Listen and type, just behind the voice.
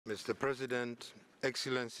Mr. President,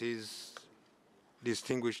 Excellencies,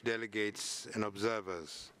 distinguished delegates and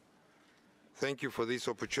observers, thank you for this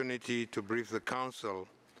opportunity to brief the Council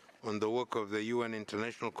on the work of the UN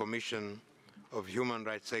International Commission of Human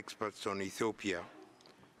Rights Experts on Ethiopia,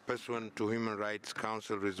 pursuant to Human Rights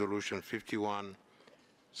Council Resolution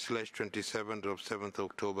 51/27 of 7th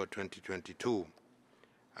October 2022.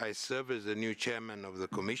 I serve as the new chairman of the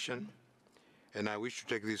Commission, and I wish to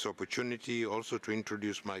take this opportunity also to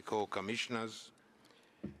introduce my co-commissioners,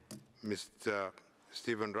 Mr.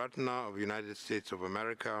 Stephen Ratner of United States of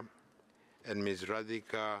America and Ms.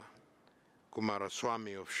 Radhika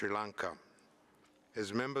Kumaraswamy of Sri Lanka.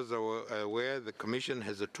 As members are aware, the Commission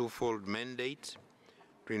has a twofold mandate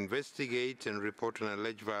to investigate and report on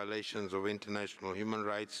alleged violations of international human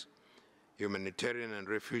rights, humanitarian and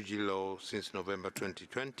refugee law since November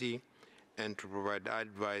 2020, and to provide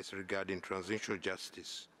advice regarding transitional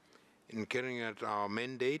justice. In carrying out our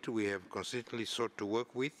mandate, we have consistently sought to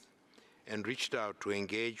work with and reached out to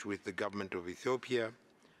engage with the government of Ethiopia,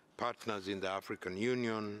 partners in the African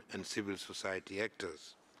Union, and civil society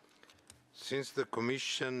actors. Since the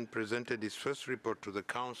Commission presented its first report to the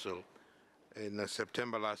Council in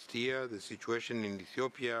September last year, the situation in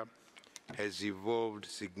Ethiopia has evolved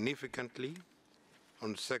significantly.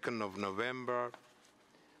 On 2nd of November,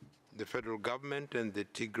 the federal government and the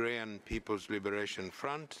Tigrayan People's Liberation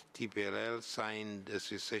Front, TPLL, signed a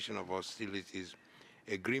cessation of hostilities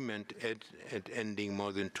agreement at ending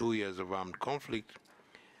more than 2 years of armed conflict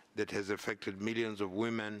that has affected millions of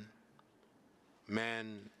women,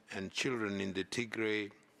 men, and children in the Tigray,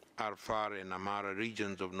 Afar, and Amhara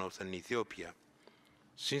regions of northern Ethiopia.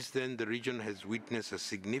 Since then, the region has witnessed a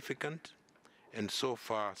significant and so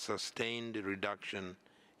far sustained reduction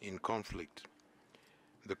in conflict.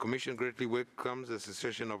 The Commission greatly welcomes the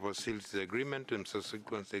cessation of hostilities agreement and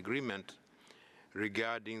subsequent agreement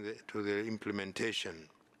regarding the implementation.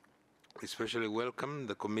 We especially welcome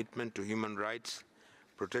the commitment to human rights,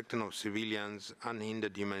 protection of civilians,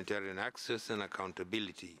 unhindered humanitarian access, and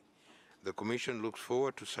accountability. The Commission looks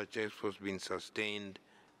forward to such efforts being sustained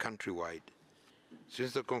countrywide.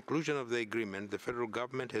 Since the conclusion of the agreement, the federal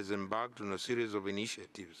government has embarked on a series of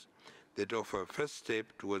initiatives that offer a first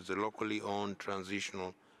step towards the locally owned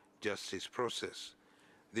transitional justice process.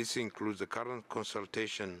 This includes the current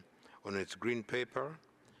consultation on its green paper,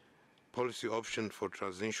 policy option for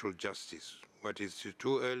transitional justice. What is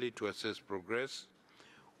too early to assess progress,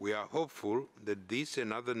 we are hopeful that this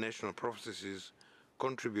and other national processes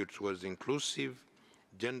contribute towards inclusive,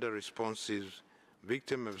 gender-responsive,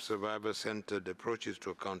 victim and survivor-centered approaches to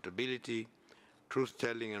accountability,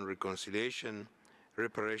 truth-telling and reconciliation,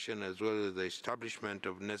 reparation, as well as the establishment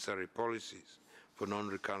of necessary policies for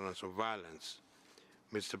non-recurrence of violence.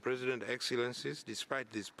 Mr. President, Excellencies, despite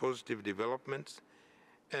these positive developments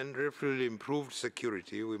and relatively improved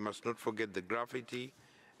security, we must not forget the gravity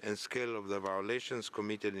and scale of the violations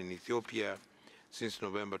committed in Ethiopia since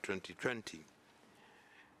November 2020.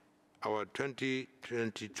 Our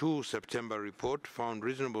 2022 September report found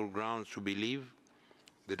reasonable grounds to believe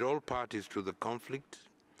that all parties to the conflict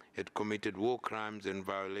had committed war crimes and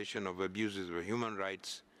violation of abuses of human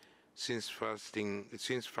rights since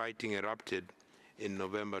fighting erupted in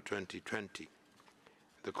November 2020.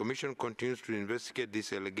 The Commission continues to investigate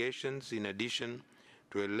these allegations in addition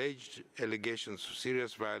to alleged allegations of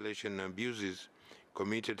serious violation and abuses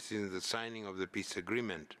committed since the signing of the peace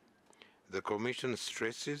agreement. The Commission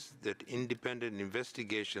stresses that independent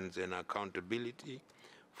investigations and accountability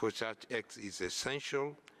for such acts is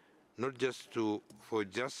essential, not just for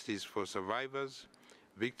justice for survivors,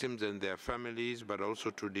 victims and their families, but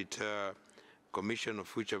also to deter commission of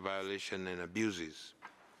future violations and abuses.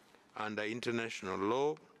 Under international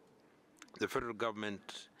law, the federal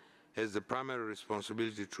government has the primary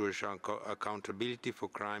responsibility to ensure accountability for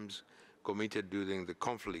crimes committed during the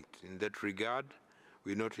conflict. In that regard,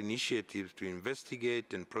 we note initiatives to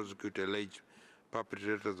investigate and prosecute alleged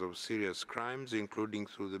perpetrators of serious crimes, including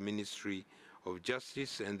through the Ministry of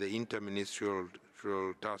Justice and the Interministerial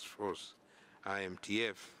Task Force,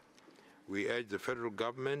 IMTF. We urge the federal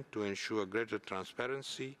government to ensure greater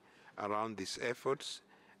transparency around these efforts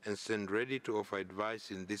and stand ready to offer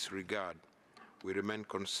advice in this regard. We remain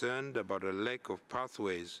concerned about a lack of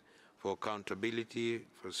pathways for accountability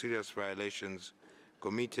for serious violations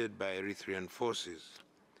committed by Eritrean forces.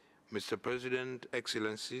 Mr. President,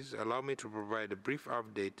 Excellencies, allow me to provide a brief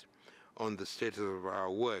update on the status of our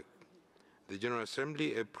work. The General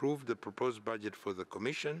Assembly approved the proposed budget for the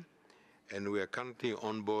Commission, and we are currently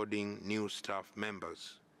onboarding new staff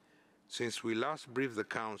members. Since we last briefed the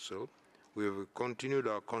Council, we have continued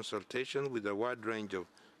our consultation with a wide range of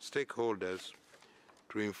stakeholders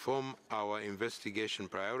to inform our investigation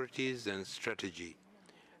priorities and strategy.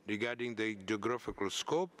 Regarding the geographical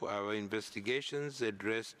scope, our investigations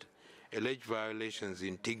addressed alleged violations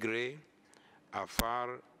in Tigray,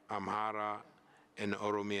 Afar, Amhara, and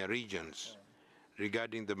Oromia regions.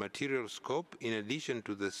 Regarding the material scope, in addition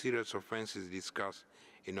to the serious offenses discussed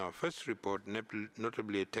in our first report,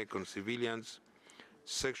 notably attack on civilians,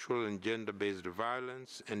 sexual and gender-based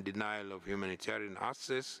violence, and denial of humanitarian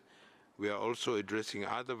access, we are also addressing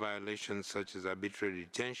other violations such as arbitrary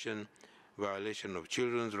detention, violation of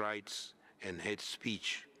children's rights, and hate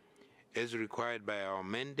speech. As required by our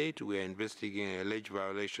mandate, we are investigating alleged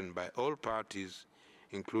violation by all parties,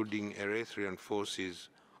 including Eritrean forces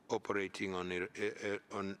operating on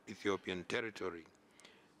Ethiopian territory.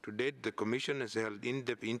 To date, the Commission has held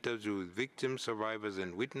in-depth interviews with victims, survivors,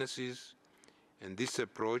 and witnesses, and this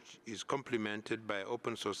approach is complemented by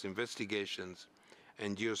open-source investigations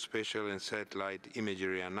and geospatial and satellite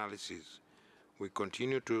imagery analysis. We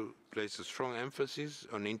continue to place a strong emphasis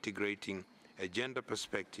on integrating a gender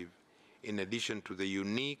perspective in addition to the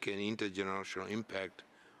unique and intergenerational impact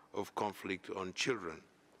of conflict on children.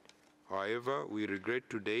 However, we regret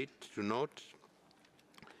to note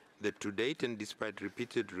that to date, and despite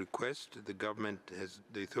repeated requests,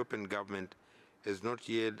 the Ethiopian government has not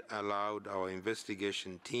yet allowed our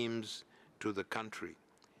investigation teams to the country.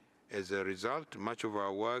 As a result, much of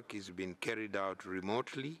our work is being carried out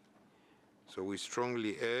remotely, so we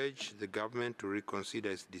strongly urge the government to reconsider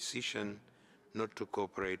its decision not to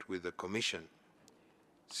cooperate with the Commission.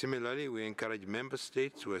 Similarly, we encourage Member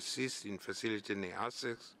States to assist in facilitating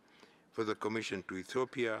access for the Commission to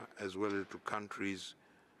Ethiopia as well as to countries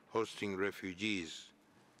hosting refugees.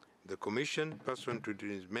 The Commission, pursuant to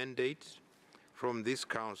its mandate from this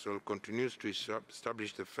Council, continues to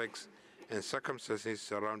establish the facts and circumstances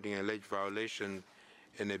surrounding alleged violations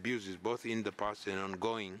and abuses both in the past and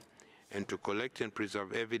ongoing, and to collect and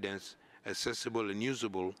preserve evidence accessible and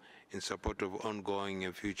usable in support of ongoing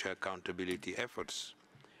and future accountability efforts.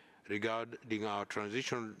 Regarding our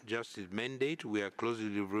transitional justice mandate, we are closely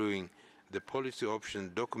reviewing the policy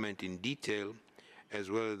options document in detail, as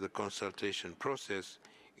well as the consultation process,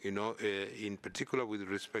 in particular with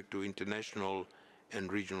respect to international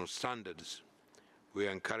and regional standards. We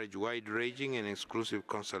encourage wide-ranging and exclusive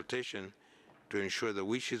consultation to ensure the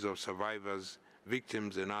wishes of survivors,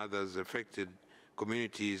 victims, and others affected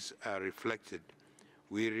communities are reflected.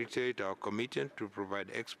 We reiterate our commitment to provide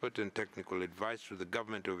expert and technical advice to the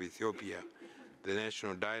government of Ethiopia, the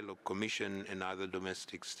National Dialogue Commission, and other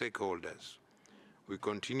domestic stakeholders. We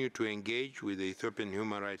continue to engage with the Ethiopian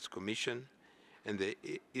Human Rights Commission and the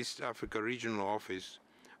East Africa Regional Office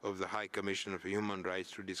of the High Commissioner for Human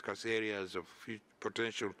Rights to discuss areas of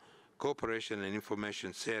potential cooperation and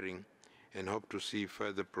information sharing, and hope to see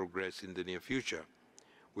further progress in the near future.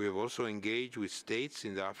 We have also engaged with states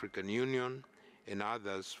in the African Union and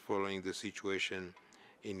others following the situation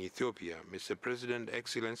in Ethiopia. Mr. President,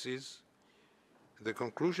 Excellencies, the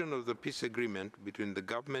conclusion of the peace agreement between the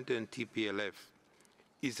government and TPLF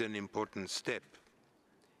is an important step.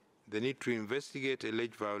 The need to investigate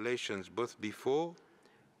alleged violations both before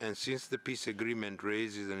and since the peace agreement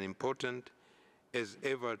raises an important as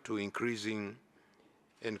ever to increasing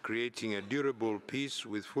and creating a durable peace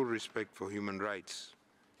with full respect for human rights.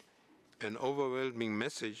 An overwhelming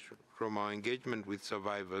message from our engagement with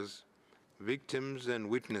survivors, victims, and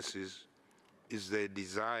witnesses is their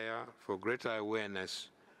desire for greater awareness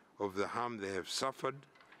of the harm they have suffered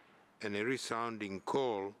and a resounding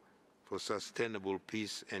call for sustainable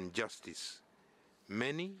peace and justice.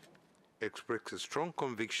 Many express a strong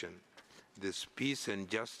conviction that peace and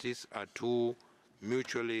justice are two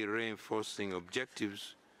mutually reinforcing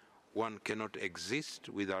objectives. One cannot exist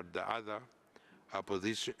without the other, a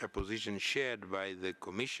position shared by the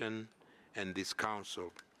Commission and this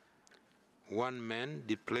Council. One man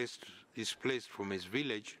displaced from his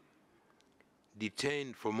village,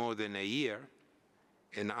 detained for more than a year,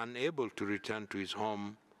 and unable to return to his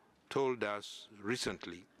home, told us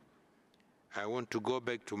recently, "I want to go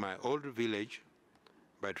back to my old village,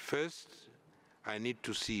 but first I need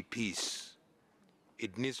to see peace.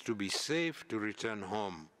 It needs to be safe to return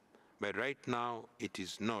home, but right now it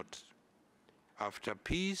is not. After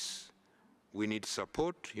peace, we need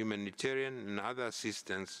support, humanitarian and other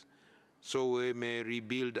assistance, so we may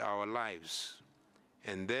rebuild our lives.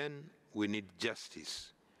 And then we need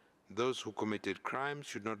justice. Those who committed crimes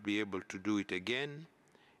should not be able to do it again.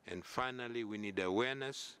 And finally, we need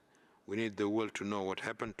awareness. We need the world to know what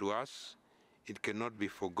happened to us. It cannot be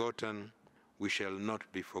forgotten. We shall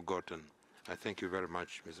not be forgotten." I thank you very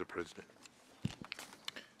much, Mr. President.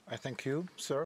 I thank you, sir.